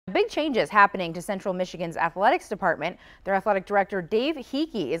Big changes happening to Central Michigan's athletics department. Their athletic director, Dave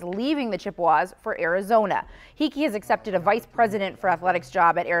Heeke, is leaving the Chippewas for Arizona. Heeke has accepted a vice president for athletics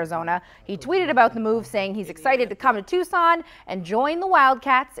job at Arizona. He tweeted about the move, saying he's excited to come to Tucson and join the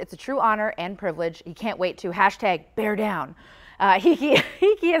Wildcats. It's a true honor and privilege. He can't wait to #bear down. Heeke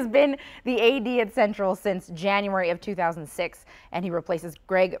has been the AD at Central since January of 2006, and he replaces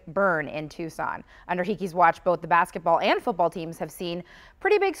Greg Byrne in Tucson. Under Heeke's watch, both the basketball and football teams have seen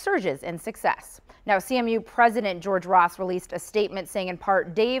pretty big surges in success. Now, CMU President George Ross released a statement saying, in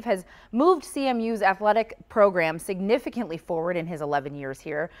part, Dave has moved CMU's athletic program significantly forward in his 11 years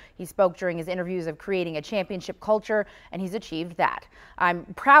here. He spoke during his interviews of creating a championship culture, and he's achieved that. I'm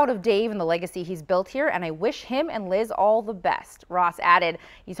proud of Dave and the legacy he's built here, and I wish him and Liz all the best. Ross added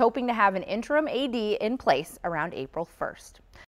he's hoping to have an interim AD in place around April 1st.